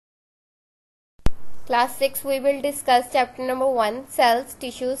Class 6 we will discuss chapter number 1, cells,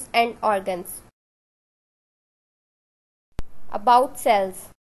 tissues and organs. About cells.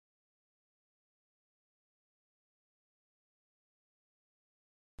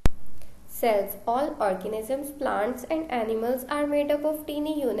 Cells. All organisms, plants and animals are made up of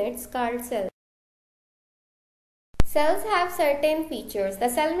teeny units called cells. Cells have certain features. The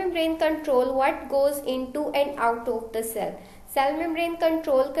cell membrane control what goes into and out of the cell. Cell membrane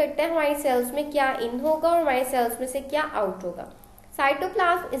control करते हैं हमारी sales में क्या इन होगा और हमारी sales में से क्या आउट होगा.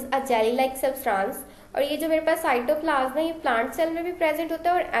 Cytoplasm is a jelly like substance और ये जो मेरे पास साइटोप्लाज्म है ये प्लांट सेल में भी प्रेजेंट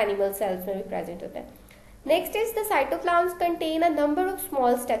होता है और एनिमल सेल्स में भी प्रेजेंट होता है. Next is the cytoplasm contain a number of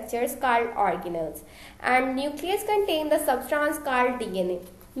small structures called organelles and nucleus contain the substance called DNA.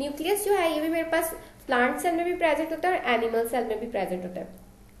 Nucleus जो है ये भी मेरे पास प्लांट सेल में भी प्रेजेंट होता है और एनिमल सेल में भी प्रेजेंट होता है.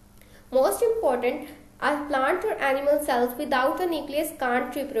 Most important, A plant or animal cells without a nucleus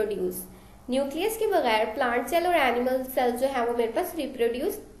can't reproduce. Nucleus के बगैर प्लांट सेल और एनिमल सेल जो है वो मेरे पास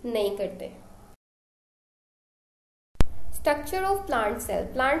रिप्रोड्यूस नहीं करते. Structure of plant cell.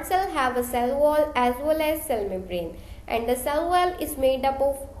 Plant cell have a cell wall as well as cell membrane, and the cell wall is made up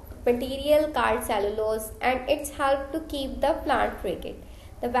of material called cellulose, and it's helped to keep the plant rigid.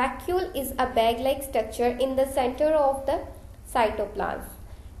 The vacuole is a bag-like structure in the center of the cytoplasm,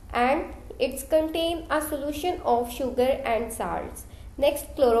 and it's contain a solution of sugar and salts. Next,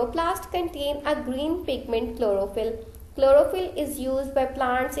 chloroplast contain a green pigment chlorophyll. Chlorophyll is used by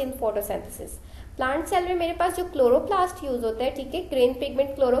plants in photosynthesis. Plant cell में मेरे पास जो chloroplast use होता है, ठीक है, green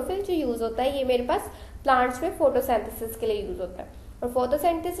pigment chlorophyll जो use होता है ये मेरे पास प्लांट्स में फोटोसिंथेसिस के लिए यूज होता है. और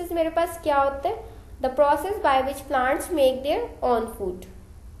फोटोसिंथेसिस मेरे पास क्या होता है? The process by which plants make their own food.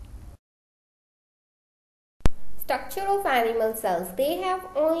 Structure of animal cells. They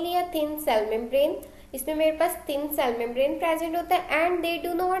have only a thin cell membrane. इसमें मेरे पास thin cell membrane present होता है and they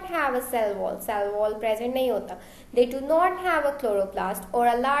do not have a cell wall. Cell wall present नहीं होता. They do not have a chloroplast or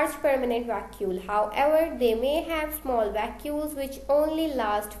a large permanent vacuole. However, they may have small vacuoles which only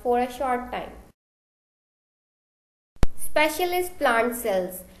last for a short time. Specialist plant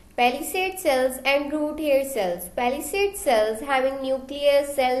cells. Palisade cells and root hair cells. Palisade cells having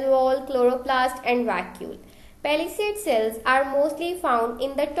nucleus, cell wall, chloroplast and vacuole. Palisade cells are mostly found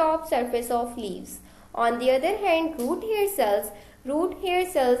in the top surface of leaves. On the other hand, root hair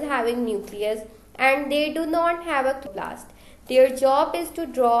cells having nucleus and they do not have a chloroplast. Their job is to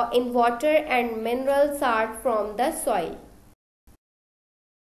draw in water and mineral salt from the soil.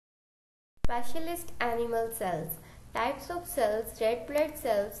 Specialist animal cells. Types of cells: red blood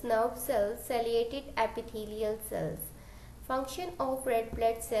cells, nerve cells, ciliated epithelial cells. Function of red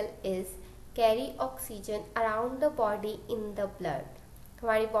blood cell is carry oxygen around the body in the blood.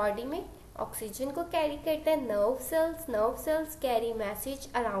 हमारी body में oxygen को carry करते हैं nerve cells carry message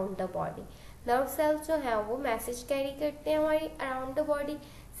around the body. Nerve cells जो है वो message carry करते हैं हमारी around the body.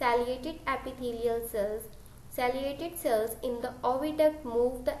 ciliated epithelial cells in the oviduct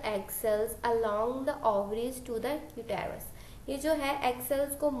move the egg cells along the ovaries to the uterus. ये जो है egg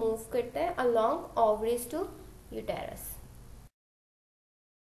cells को मूव करते हैं along ovaries to uterus.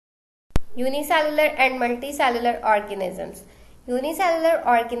 Unicellular and multicellular organisms. Unicellular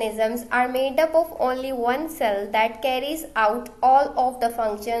organisms are made up of only one cell that carries out all of the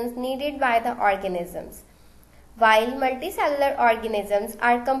functions needed by the organisms, while multicellular organisms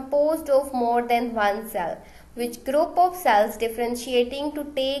are composed of more than one cell, which group of cells differentiating to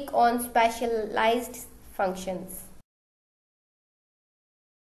take on specialized functions.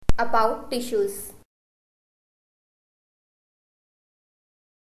 About tissues.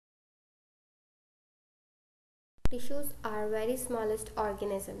 Tissues are very smallest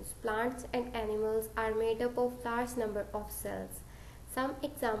organisms. Plants and animals are made up of large number of cells. Some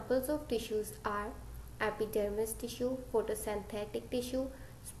examples of tissues are epidermis tissue, photosynthetic tissue,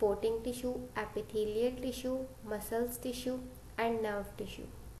 sporting tissue, epithelial tissue, muscles tissue, and nerve tissue.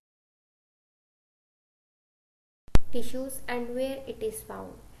 Tissues and where it is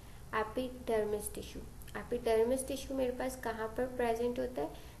found. Epidermis tissue. Epidermis tissue मेरे पास कहाँ पर present होता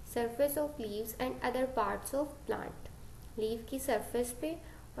है? Surface of leaves and other parts of plant. Leave की surface पे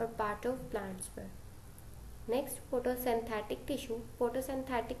और part of plants पर. Next, photosynthetic tissue.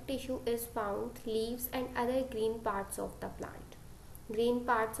 Photosynthetic tissue is found leaves and other green parts of the plant. Green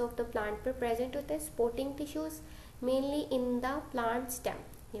parts of the plant पर present होते हैं. Sporting tissues mainly in the plant stem.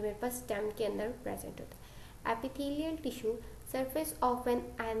 ये मेरे पास stem के अंदर present होता है. Epithelial tissue surface of an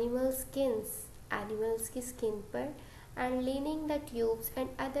animal skins. Animals की स्किन पर and lining the tubes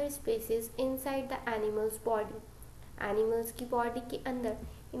and other spaces inside the animal's body. Animals की body के अंदर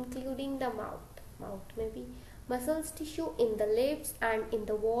including the mouth. माउथ में भी muscles tissue in the lips and in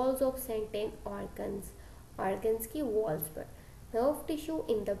the walls of certain organs, organs की walls पर. Nerve tissue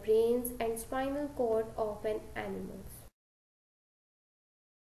in the brains and spinal cord of N animals.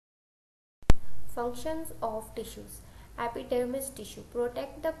 Functions of tissues. Epidermis tissue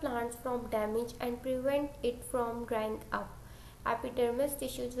protect the plants from damage and prevent it from drying up. Epidermis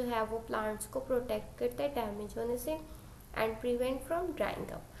tissue जो है वो plants को protect करता है damage होने से and prevent from drying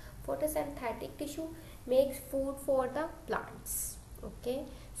up. Photosynthetic tissue makes food for the plants. Okay.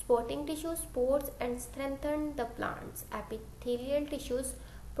 Supporting tissue supports and strengthen the plants. Epithelial tissues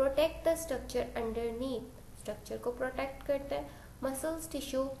protect the structure underneath. Structure को protect करता है. Muscles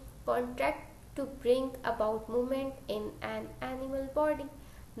tissue contract to bring about movement in an animal body.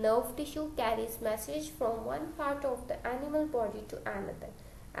 Nerve tissue carries message from one part of the animal body to another.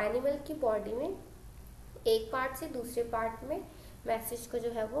 Animal की body में एक part से दूसरे part में message को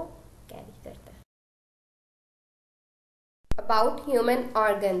जो है वो carry करता है. About human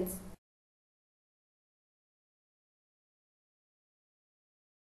organs.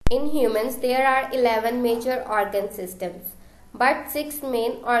 In humans, there are 11 major organ systems. But 6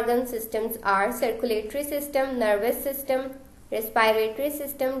 main organ systems are circulatory system, nervous system, respiratory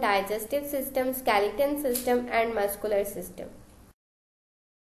system, digestive system, skeleton system and muscular system.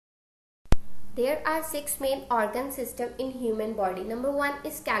 There are 6 main organ systems in human body. Number 1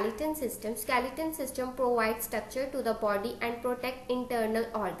 is skeleton system. Skeleton system provides structure to the body and protect internal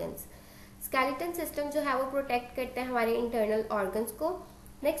organs. Skeleton system जो है वो protect करता है हमारे internal organs को.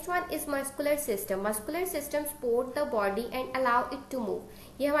 Next one is muscular system. Muscular system support the body and allow it to move.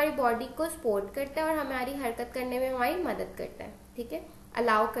 ये हमारी body को सपोर्ट करता है और हमारी हरकत करने में हमारी मदद करता है. ठीक है,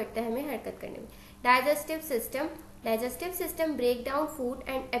 अलाउ करता है हमें हरकत करने में. Digestive system. Digestive system brake down food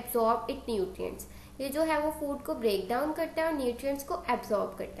and absorb it nutrients. ये जो है वो फूड को ब्रेक डाउन करता है और न्यूट्रिएंट्स को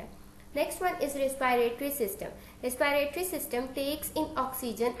एब्जॉर्ब करता है. Next one is respiratory system. Respiratory system takes in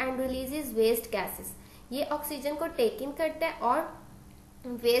oxygen and releases waste gases. ये ऑक्सीजन को टेक इन करता है और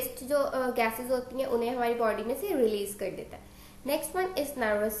वेस्ट जो गैसेस होती हैं उन्हें हमारी बॉडी में से रिलीज कर देता है. Next one is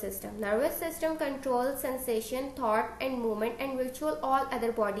nervous system. Nervous system control sensation, thought and movement and visual all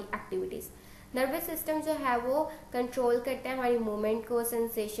other body activities. Nervous system जो है वो कंट्रोल करता है हमारी मूवमेंट को,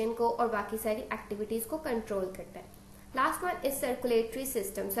 सेंसेशन को और बाकी सारी एक्टिविटीज को कंट्रोल करता है. Last one is circulatory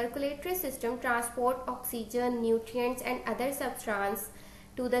system. Circulatory system transport oxygen, nutrients and other substance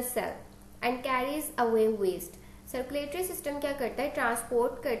to the cell and carries away waste. Circulatory system क्या करता है?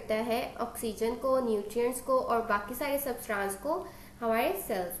 ट्रांसपोर्ट करता है ऑक्सीजन को, न्यूट्रिएंट्स को और बाकी सारे सब्सटेंस को हमारे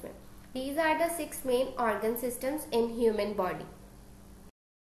सेल्स में. These are the 6 main organ systems in human body.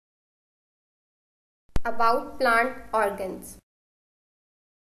 About plant organs.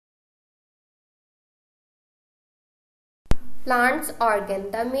 Plants organ.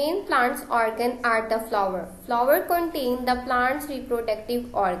 The main plants organ are the flower. Flower contain the plant's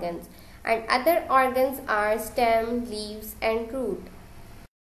reproductive organs. And other organs are stem, leaves and root.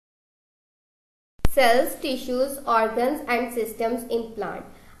 Cells, tissues, organs and systems in plant.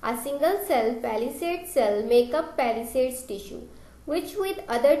 A single cell, palisade cell, make up palisade tissue, which with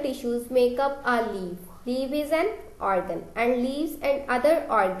other tissues make up a leaf. Leaf is an organ and leaves and other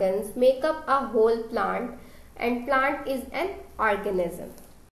organs make up a whole plant and plant is an organism.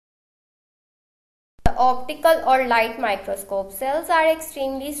 The optical or light microscope. Cells are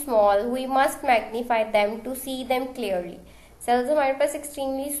extremely small. We must magnify them to see them clearly. Cells हमारे पास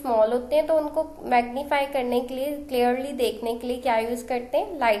extremely small होते हैं तो उनको magnify करने के लिए, clearly देखने के लिए क्या use करते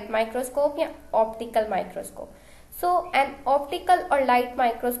हैं? Light microscope या optical microscope. So an optical or light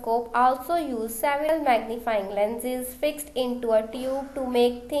microscope also use several magnifying lenses fixed into a tube to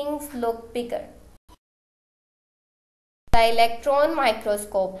make things look bigger. The electron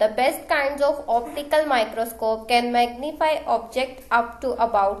microscope. The best kinds of optical microscope can magnify object up to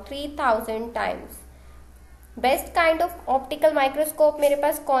about 3000 times. Best kind of optical microscope मेरे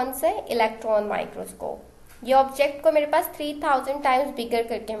पास कौन सा है? Electron microscope. ये object को मेरे पास 3000 times bigger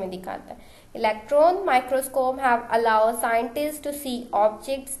करके हमें दिखाता है. Electron microscope have allowed scientists to see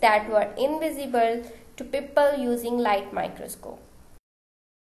objects that were invisible to people using light microscope.